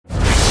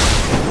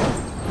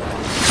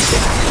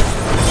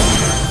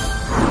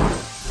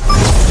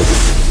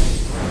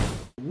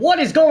What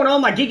is going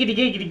on, my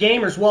giggity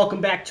gamers? Welcome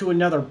back to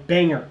another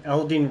banger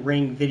Elden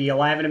Ring video.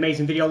 I have an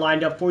amazing video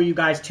lined up for you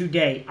guys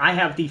today. I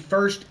have the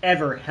first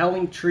ever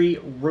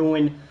HALIGTREE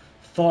RUNE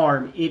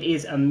farm. It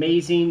is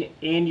amazing,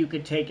 and you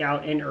could take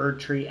out an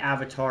Erdtree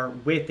avatar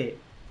with it.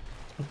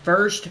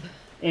 First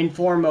and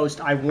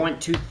foremost, I want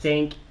to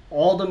thank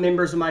all the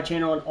members of my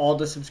channel and all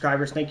the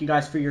subscribers. Thank you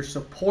guys for your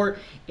support.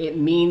 It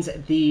means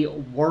the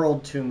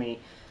world to me.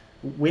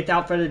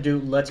 Without further ado,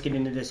 let's get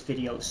into this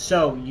video.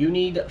 So, you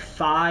need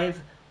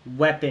 5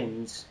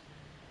 weapons,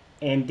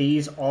 and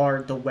these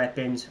are the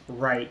weapons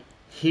right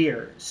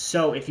here.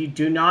 So, if you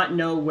do not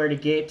know where to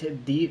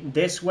get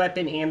this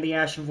weapon and the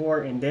Ash of War,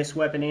 and this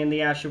weapon and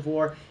the Ash of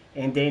War,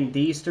 and then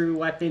these 3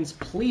 weapons,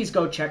 please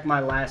go check my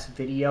last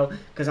video,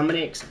 because I'm going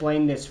to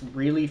explain this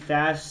really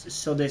fast,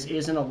 so this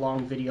isn't a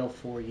long video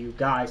for you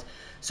guys.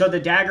 So the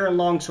dagger and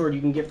longsword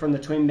you can get from the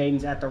Twin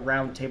Maidens at the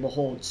Round Table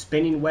Hold.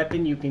 Spinning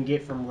weapon you can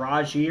get from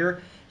Rajir.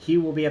 He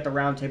will be at the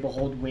Round Table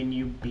Hold when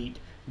you beat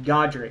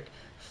Godric.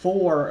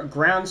 For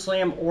Ground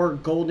Slam or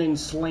Golden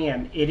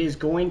Slam, it is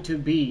going to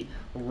be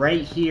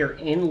right here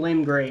in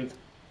Limgrave.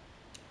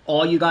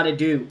 All you got to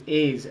do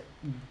is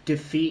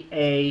defeat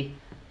a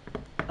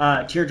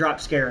Teardrop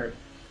Scarab.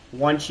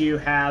 Once you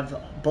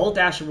have both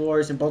Ash of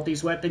Wars and both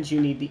these weapons, you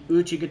need the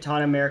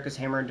Uchi-Katana, America's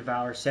Hammer, and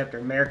Devourer's Scepter.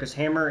 America's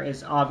Hammer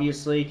is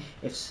obviously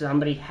if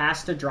somebody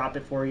has to drop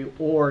it for you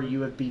or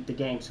you have beat the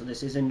game. So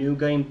this is a new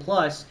game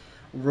plus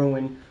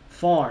RUNE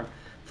farm.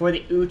 For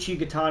the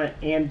Uchi-Katana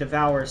and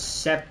Devourer's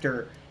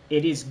Scepter,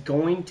 it is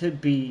going to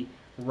be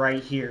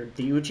right here.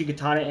 The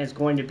Uchi-Katana is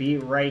going to be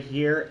right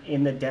here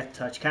in the Death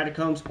Touch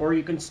Catacombs, or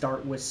you can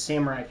start with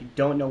Samurai. If you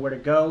don't know where to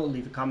go,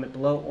 leave a comment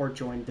below or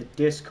join the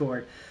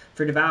Discord.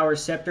 For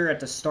Devourer's Scepter, at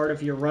the start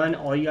of your run,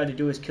 all you got to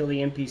do is kill the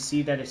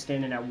NPC that is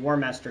standing at War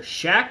Master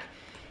Shack,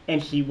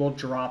 and he will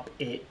drop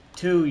it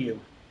to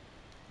you.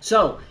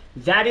 So,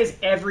 that is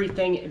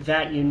everything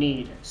that you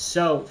need.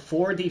 So,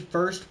 for the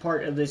first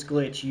part of this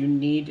glitch, you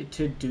need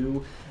to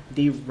do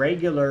the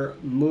regular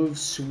move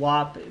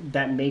swap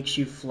that makes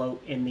you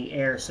float in the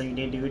air. So, you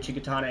need the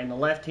Uchi-Katana in the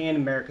left hand,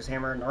 America's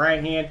Hammer in the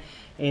right hand,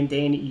 and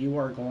then you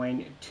are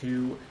going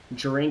to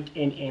drink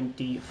an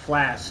empty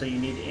flask. So, you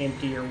need to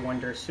empty your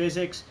Wondrous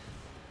Physics.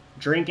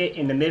 Drink it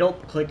in the middle,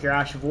 click your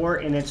Ash of War,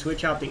 and then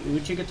switch out the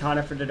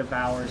Uchi-Katana for the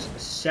Devourer's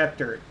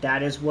Scepter.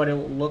 That is what it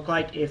will look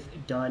like if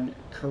done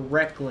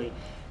correctly.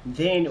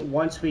 Then,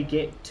 once we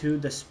get to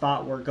the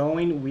spot we're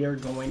going, we are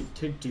going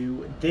to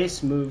do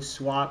this move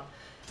swap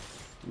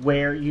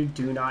where you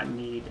do not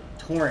need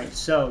Torrent.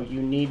 So,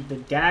 you need the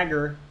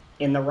dagger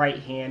in the right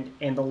hand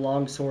and the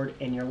longsword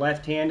in your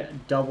left hand,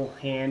 double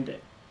hand,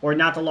 or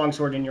not the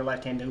longsword in your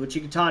left hand, the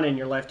Uchi-Katana in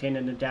your left hand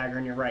and the dagger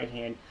in your right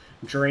hand.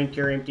 Drink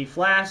your empty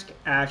flask,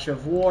 Ash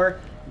of War,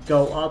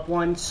 go up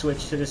one,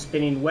 switch to the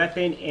spinning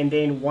weapon, and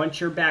then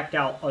once you're backed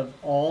out of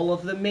all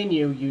of the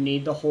menu, you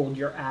need to hold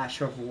your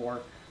Ash of War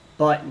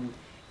button.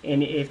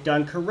 And if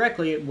done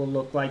correctly, it will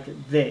look like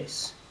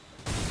this.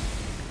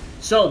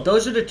 So,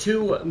 those are the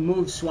 2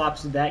 move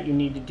swaps that you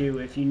need to do.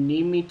 If you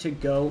need me to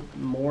go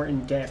more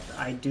in depth,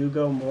 I do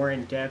go more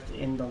in depth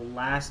in the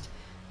last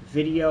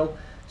video.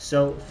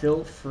 So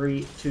feel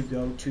free to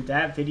go to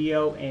that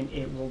video and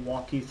it will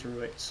walk you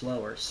through it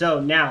slower. So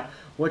now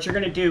what you're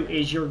going to do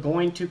is you're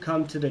going to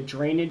come to the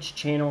Drainage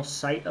Channel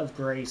Site of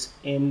Grace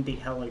in the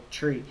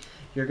HALIGTREE.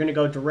 You're going to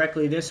go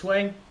directly this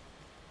way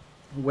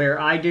where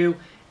I do,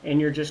 and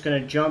you're just going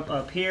to jump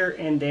up here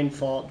and then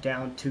fall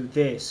down to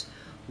this.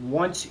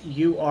 Once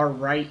you are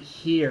right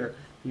here,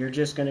 you're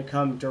just going to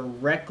come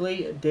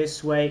directly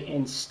this way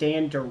and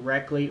stand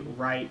directly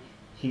right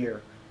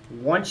here.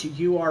 Once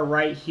you are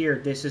right here,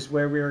 this is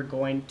where we are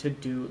going to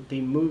do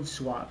the move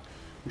swap.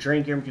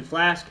 Drink your empty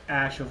flask,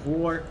 Ash of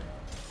War,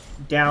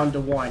 down to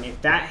 1. If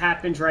that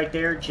happens right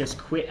there, just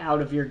quit out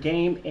of your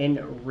game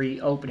and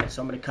reopen it.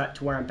 So I'm going to cut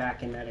to where I'm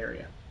back in that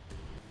area.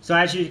 So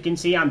as you can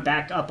see, I'm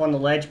back up on the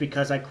ledge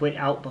because I quit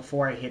out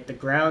before I hit the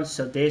ground.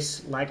 So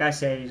this, like I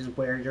said, is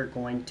where you're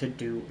going to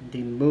do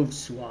the move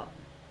swap.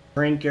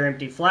 Drink your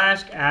empty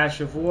flask,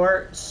 Ash of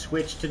War,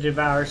 switch to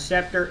Devourer's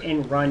Scepter,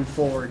 and run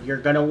forward. You're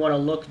going to want to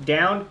look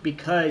down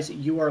because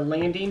you are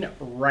landing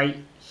right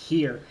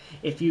here.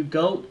 If you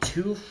go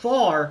too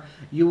far,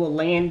 you will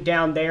land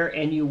down there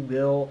and you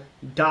will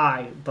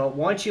die. But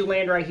once you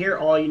land right here,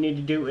 all you need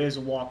to do is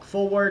walk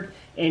forward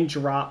and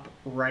drop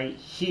right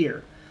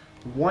here.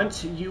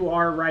 Once you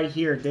are right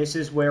here, this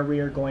is where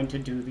we are going to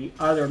do the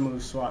other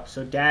move swap.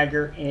 So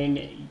dagger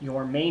in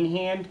your main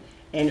hand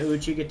and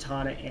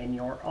Uchi-Katana in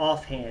your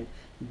offhand.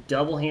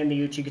 Double hand the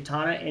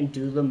Uchi-Katana and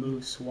do the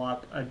move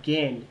swap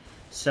again.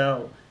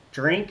 So,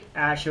 drink,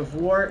 Ash of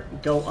War,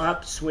 go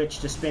up, switch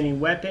to spinning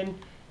weapon.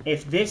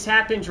 If this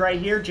happens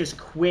right here, just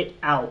quit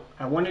out.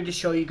 I wanted to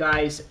show you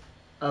guys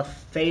a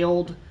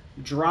failed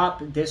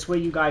drop. This way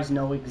you guys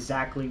know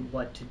exactly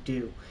what to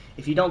do.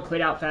 If you don't quit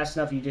out fast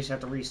enough, you just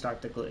have to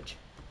restart the glitch.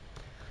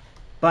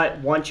 But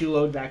once you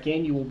load back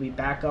in, you will be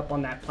back up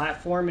on that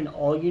platform, and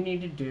all you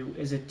need to do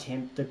is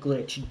attempt the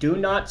glitch. Do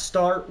not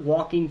start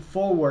walking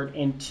forward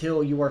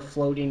until you are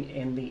floating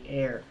in the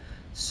air.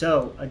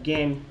 So,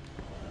 again,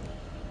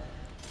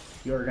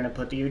 You're going to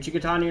put the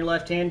Uchigatana in your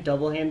left hand,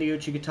 double hand the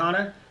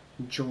Uchigatana,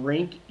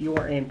 drink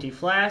your empty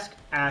flask,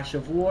 Ash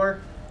of War,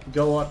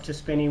 go up to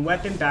spinning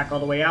weapon, back all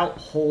the way out,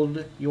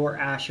 hold your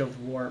Ash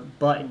of War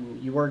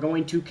button. You are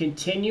going to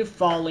continue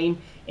falling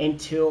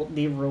until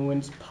the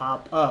ruins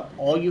pop up.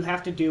 All you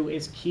have to do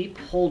is keep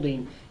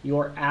holding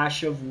your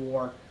Ash of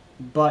War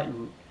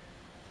button.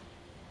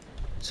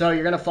 So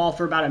you're going to fall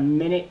for about a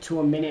minute to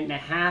a minute and a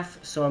half.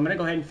 So I'm going to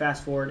go ahead and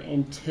fast forward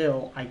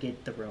until I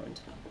get the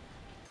ruins.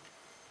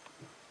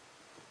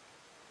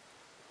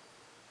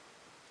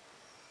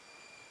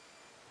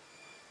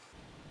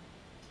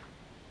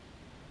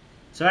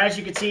 So as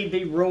you can see,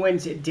 the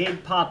ruins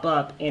did pop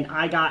up, and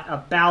I got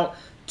about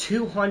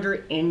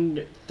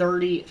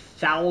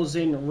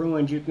 230,000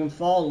 ruins. You can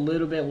fall a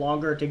little bit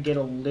longer to get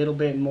a little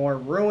bit more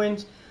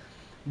ruins,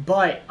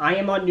 but I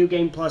am on New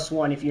Game Plus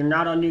 1. If you're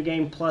not on New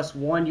Game Plus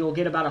 1, you'll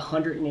get about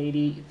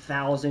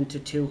 180,000 to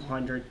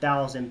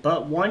 200,000.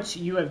 But once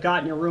you have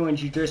gotten your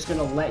ruins, you're just going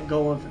to let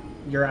go of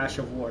your Ash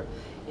of War.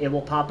 It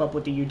will pop up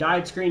with the "You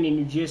Died" screen, and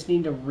you just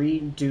need to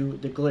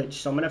redo the glitch.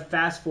 So I'm going to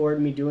fast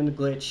forward me doing the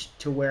glitch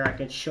to where I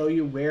can show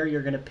you where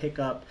you're going to pick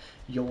up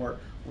your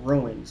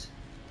ruins,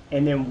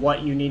 and then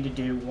what you need to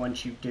do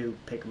once you do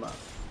pick them up.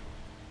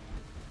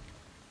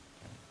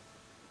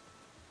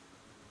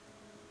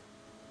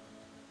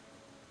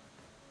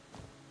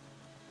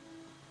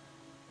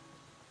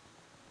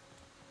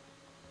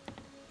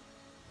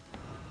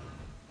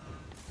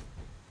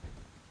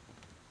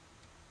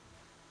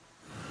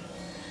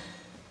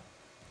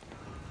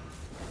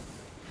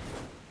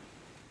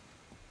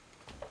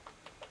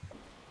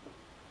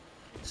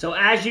 So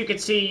as you can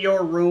see,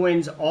 your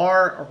ruins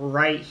are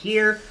right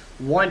here.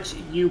 Once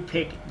you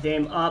pick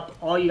them up,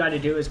 all you got to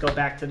do is go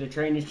back to the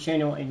trainers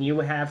channel and you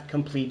have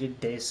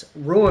completed this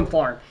ruin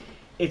farm.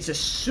 It's a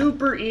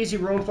super easy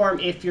ruin farm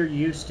if you're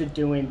used to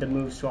doing the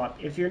move swap.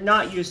 If you're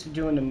not used to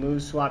doing the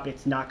move swap,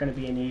 it's not going to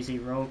be an easy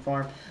ruin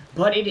farm,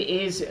 but it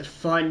is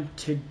fun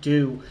to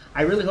do.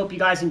 I really hope you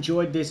guys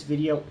enjoyed this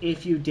video.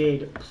 If you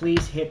did,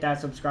 please hit that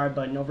subscribe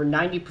button. Over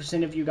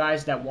 90% of you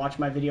guys that watch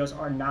my videos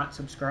are not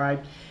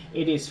subscribed.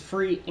 It is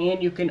free,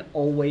 and you can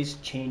always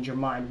change your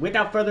mind.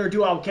 Without further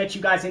ado, I'll catch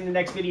you guys in the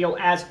next video.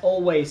 As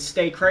always,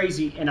 stay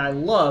crazy, and I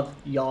love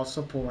y'all's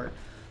support.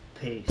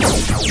 Peace.